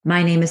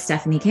My name is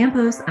Stephanie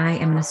Campos. I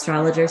am an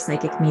astrologer,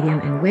 psychic medium,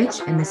 and witch,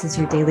 and this is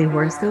your daily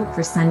horoscope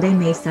for Sunday,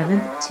 May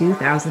 7th,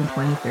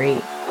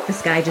 2023. The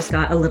sky just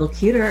got a little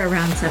cuter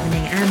around 7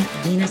 a.m.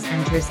 Venus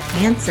enters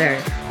Cancer.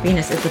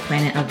 Venus is the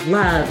planet of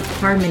love,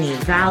 harmony,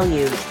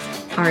 values,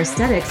 our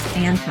aesthetics,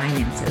 and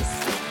finances.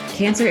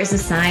 Cancer is a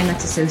sign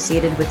that's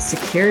associated with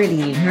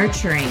security,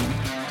 nurturing,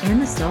 and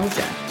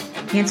nostalgia.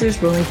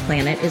 Cancer's ruling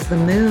planet is the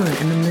moon,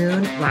 and the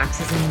moon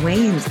waxes and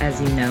wanes,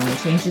 as you know, and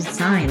changes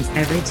signs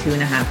every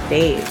 2.5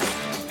 days.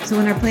 So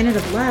when our planet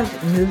of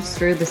love moves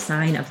through the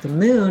sign of the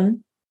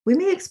moon, we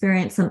may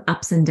experience some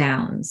ups and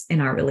downs in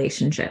our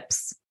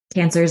relationships.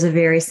 Cancer is a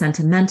very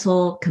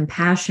sentimental,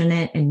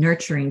 compassionate, and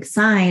nurturing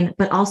sign,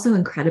 but also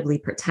incredibly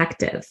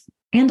protective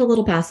and a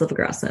little passive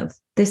aggressive.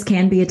 This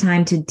can be a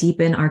time to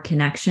deepen our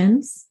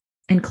connections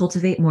and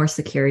cultivate more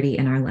security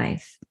in our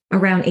life.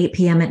 Around 8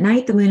 p.m. at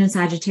night, the moon in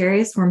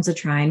Sagittarius forms a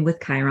trine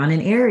with Chiron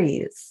in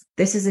Aries.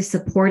 This is a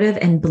supportive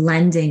and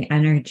blending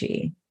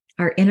energy.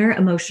 Our inner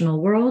emotional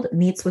world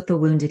meets with the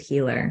wounded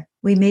healer.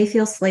 We may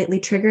feel slightly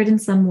triggered in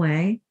some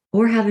way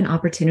or have an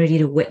opportunity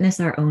to witness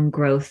our own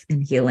growth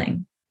and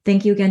healing.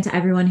 Thank you again to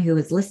everyone who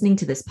is listening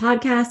to this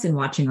podcast and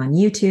watching on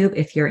YouTube.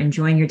 If you're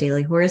enjoying your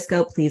daily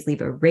horoscope, please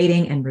leave a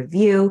rating and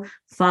review,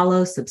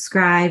 follow,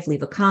 subscribe,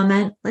 leave a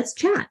comment. Let's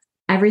chat.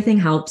 Everything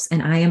helps,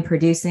 and I am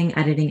producing,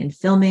 editing, and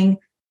filming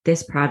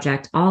this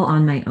project all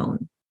on my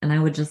own. And I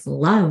would just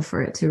love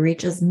for it to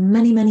reach as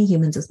many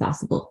humans as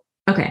possible.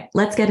 Okay,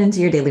 let's get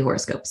into your daily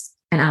horoscopes.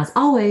 And as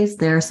always,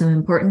 there are some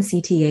important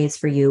CTAs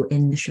for you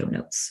in the show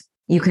notes.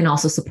 You can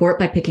also support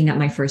by picking up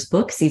my first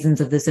book, Seasons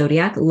of the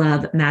Zodiac,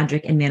 Love,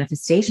 Magic, and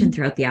Manifestation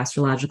Throughout the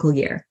Astrological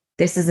Year.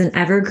 This is an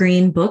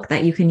evergreen book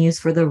that you can use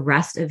for the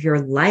rest of your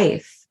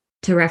life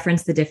to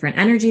reference the different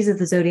energies of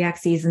the zodiac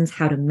seasons,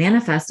 how to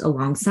manifest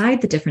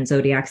alongside the different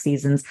zodiac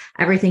seasons,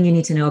 everything you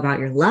need to know about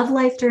your love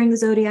life during the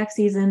zodiac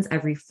seasons,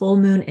 every full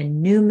moon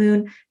and new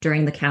moon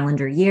during the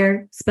calendar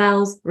year,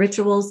 spells,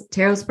 rituals,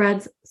 tarot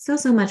spreads,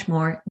 so much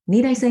more.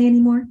 Need I say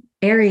any more?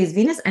 Aries,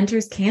 Venus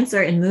enters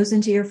Cancer and moves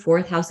into your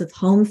 4th house of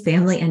home,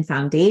 family, and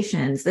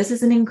foundations. This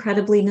is an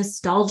incredibly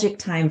nostalgic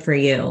time for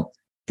you.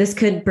 This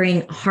could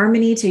bring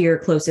harmony to your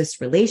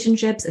closest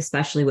relationships,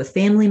 especially with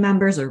family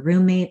members or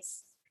roommates.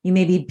 You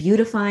may be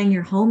beautifying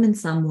your home in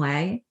some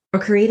way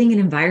or creating an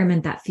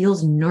environment that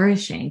feels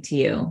nourishing to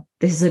you.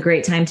 This is a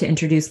great time to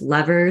introduce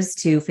lovers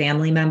to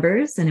family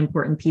members and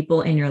important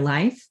people in your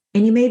life.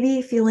 And you may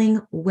be feeling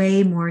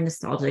way more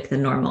nostalgic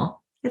than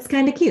normal. It's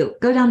kind of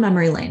cute. Go down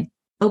memory lane,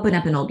 open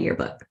up an old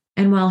yearbook.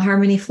 And while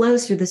harmony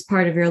flows through this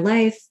part of your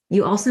life,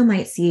 you also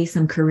might see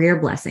some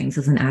career blessings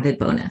as an added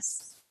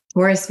bonus.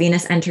 Taurus,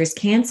 Venus enters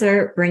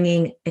Cancer,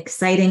 bringing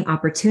exciting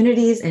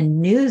opportunities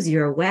and news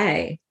your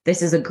way.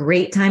 This is a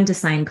great time to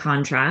sign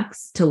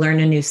contracts, to learn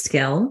a new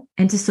skill,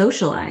 and to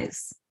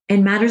socialize.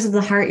 In matters of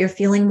the heart, you're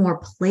feeling more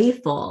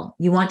playful.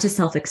 You want to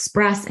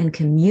self-express and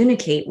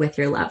communicate with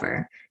your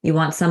lover. You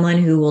want someone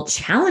who will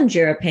challenge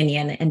your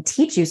opinion and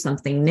teach you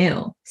something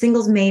new.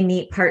 Singles may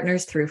meet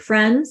partners through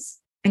friends,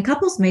 and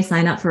couples may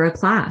sign up for a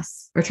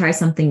class or try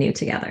something new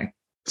together.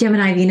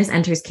 Gemini, Venus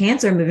enters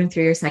Cancer, moving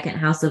through your 2nd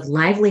house of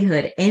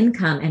livelihood,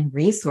 income, and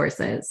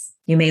resources.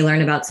 You may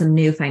learn about some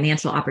new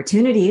financial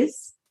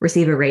opportunities,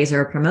 receive a raise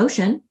or a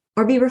promotion,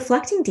 or be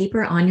reflecting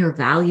deeper on your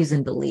values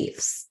and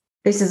beliefs.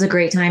 This is a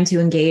great time to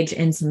engage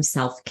in some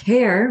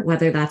self-care,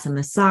 whether that's a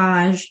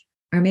massage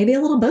or maybe a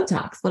little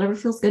Botox, whatever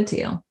feels good to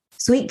you.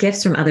 Sweet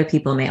gifts from other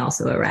people may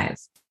also arrive.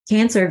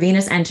 Cancer,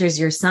 Venus enters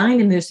your sign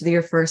and moves through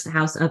your 1st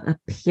house of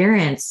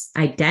appearance,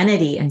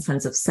 identity, and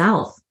sense of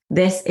self.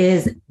 This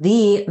is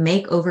the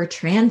makeover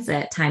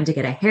transit, time to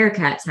get a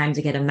haircut, time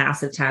to get a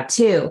massive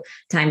tattoo,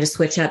 time to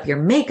switch up your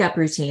makeup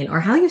routine or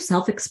how you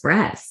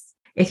self-express.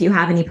 If you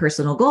have any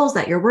personal goals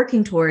that you're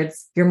working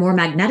towards, you're more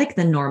magnetic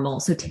than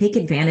normal, so take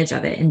advantage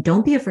of it and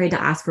don't be afraid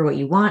to ask for what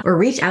you want or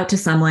reach out to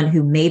someone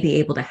who may be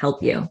able to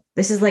help you.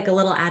 This is like a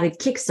little added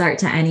kickstart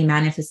to any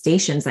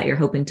manifestations that you're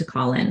hoping to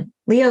call in.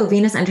 Leo,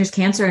 Venus enters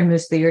Cancer and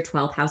moves through your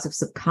 12th house of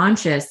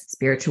subconscious,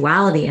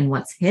 spirituality, and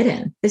what's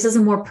hidden. This is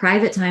a more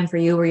private time for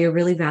you where you're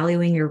really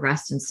valuing your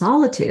rest and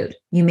solitude.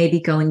 You may be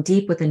going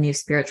deep with a new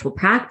spiritual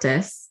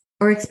practice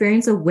or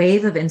experience a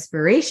wave of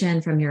inspiration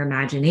from your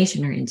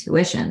imagination or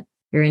intuition.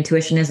 Your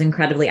intuition is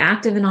incredibly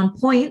active and on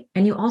point,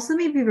 and you also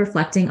may be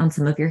reflecting on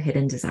some of your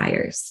hidden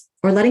desires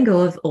or letting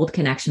go of old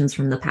connections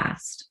from the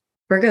past.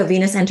 Virgo,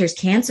 Venus enters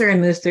Cancer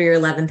and moves through your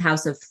 11th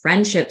house of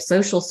friendship,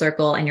 social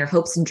circle, and your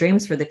hopes and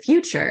dreams for the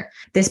future.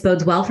 This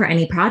bodes well for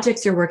any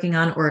projects you're working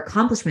on or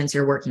accomplishments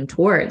you're working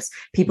towards.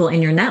 People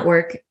in your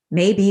network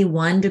may be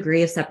 1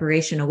 degree of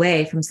separation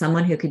away from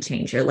someone who could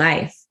change your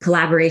life.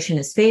 Collaboration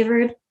is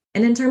favored.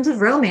 And in terms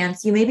of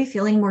romance, you may be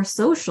feeling more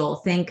social.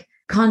 Think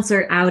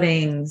concert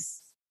outings,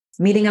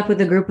 meeting up with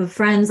a group of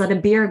friends at a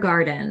beer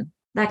garden,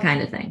 that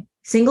kind of thing.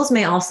 Singles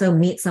may also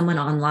meet someone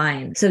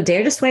online, so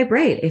dare to swipe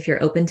right if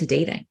you're open to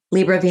dating.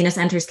 Libra, Venus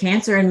enters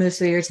Cancer and moves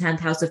through your 10th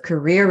house of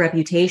career,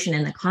 reputation,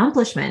 and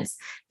accomplishments.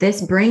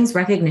 This brings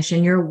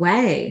recognition your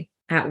way.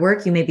 At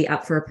work, you may be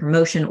up for a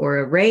promotion or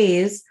a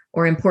raise,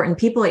 or important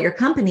people at your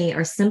company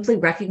are simply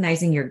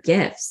recognizing your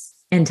gifts.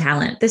 and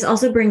talent. This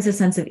also brings a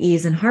sense of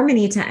ease and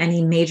harmony to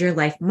any major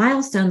life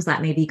milestones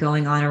that may be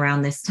going on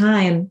around this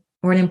time,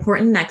 or an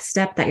important next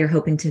step that you're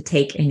hoping to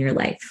take in your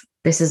life.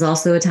 This is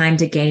also a time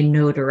to gain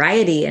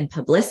notoriety and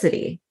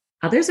publicity.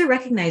 Others are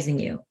recognizing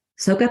you.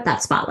 Soak up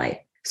that spotlight.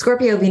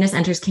 Scorpio, Venus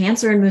enters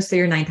Cancer and moves through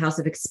your ninth house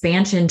of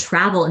expansion,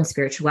 travel, and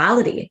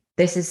spirituality.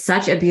 This is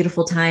such a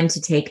beautiful time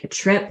to take a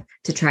trip,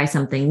 to try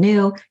something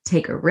new,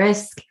 take a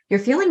risk. You're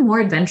feeling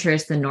more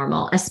adventurous than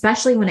normal,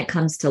 especially when it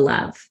comes to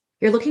love.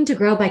 You're looking to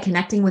grow by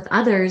connecting with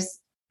others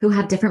who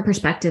have different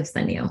perspectives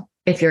than you.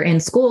 If you're in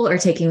school or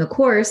taking a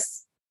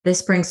course,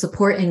 this brings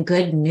support and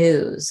good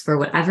news for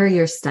whatever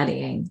you're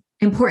studying.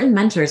 Important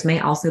mentors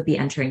may also be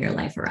entering your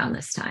life around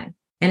this time.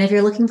 And if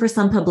you're looking for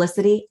some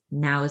publicity,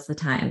 now is the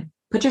time.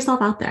 Put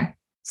yourself out there.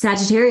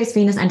 Sagittarius,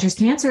 Venus enters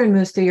Cancer and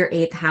moves through your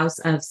eighth house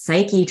of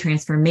psyche,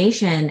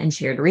 transformation, and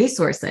shared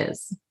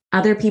resources.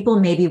 Other people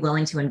may be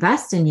willing to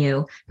invest in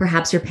you.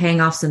 Perhaps you're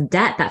paying off some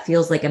debt that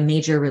feels like a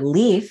major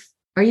relief,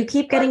 or you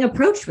keep getting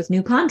approached with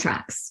new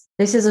contracts.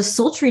 This is a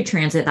sultry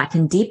transit that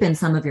can deepen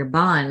some of your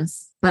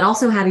bonds, but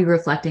also have you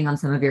reflecting on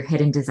some of your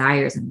hidden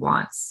desires and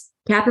wants.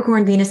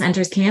 Capricorn, Venus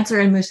enters Cancer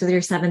and moves through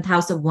your seventh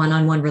house of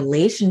one-on-one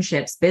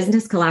relationships,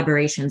 business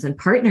collaborations, and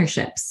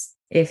partnerships.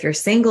 If you're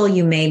single,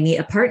 you may meet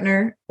a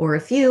partner or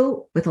a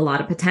few with a lot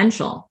of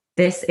potential.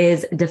 This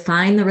is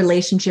define the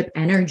relationship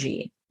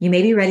energy. You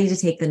may be ready to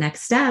take the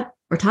next step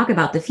or talk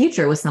about the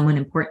future with someone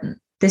important.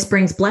 This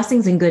brings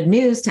blessings and good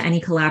news to any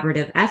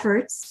collaborative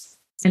efforts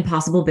and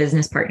possible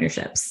business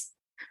partnerships.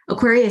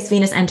 Aquarius,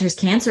 Venus enters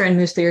Cancer and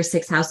moves through your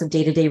sixth house of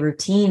day-to-day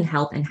routine,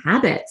 health, and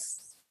habits.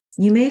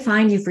 You may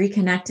find you've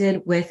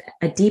reconnected with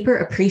a deeper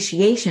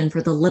appreciation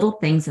for the little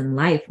things in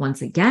life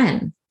once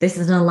again. This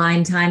is an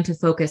aligned time to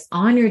focus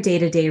on your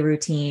day-to-day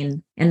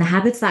routine and the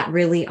habits that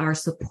really are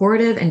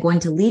supportive and going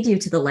to lead you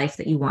to the life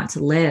that you want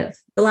to live.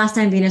 The last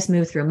time Venus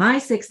moved through my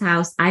sixth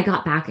house, I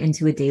got back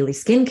into a daily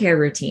skincare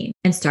routine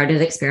and started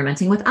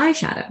experimenting with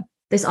eyeshadow.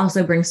 This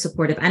also brings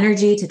supportive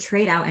energy to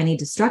trade out any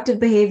destructive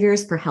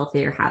behaviors for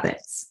healthier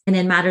habits. And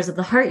in matters of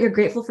the heart, you're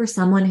grateful for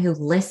someone who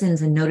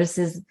listens and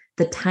notices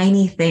the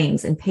tiny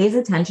things and pays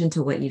attention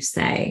to what you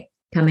say.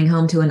 Coming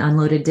home to an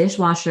unloaded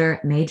dishwasher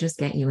may just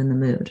get you in the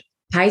mood.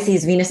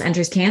 Pisces, Venus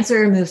enters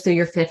Cancer and moves through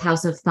your fifth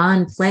house of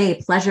fun,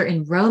 play, pleasure,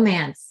 and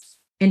romance.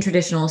 In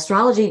traditional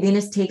astrology,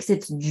 Venus takes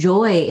its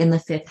joy in the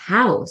fifth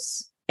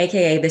house,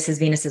 aka this is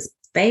Venus's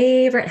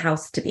favorite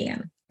house to be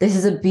in. This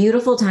is a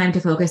beautiful time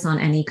to focus on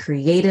any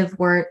creative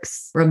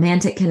works,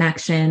 romantic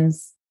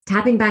connections,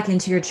 tapping back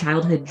into your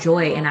childhood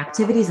joy and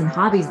activities and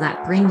hobbies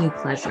that bring you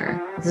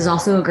pleasure. This is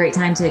also a great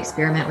time to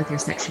experiment with your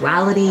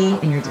sexuality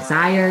and your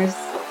desires.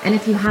 And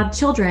if you have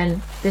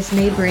children, this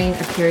may bring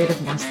a period of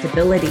more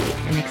stability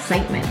and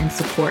excitement and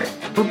support,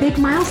 or big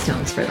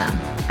milestones for them.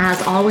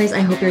 As always, I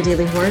hope your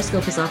daily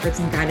horoscope has offered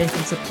some guidance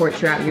and support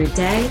throughout your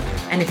day.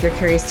 And if you're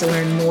curious to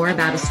learn more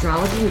about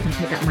astrology, you can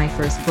pick up my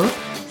first book,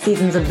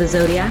 Seasons of the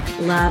Zodiac,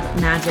 Love,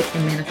 Magic,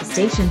 and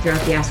Manifestation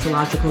throughout the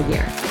astrological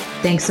year.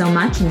 Thanks so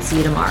much and see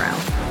you tomorrow.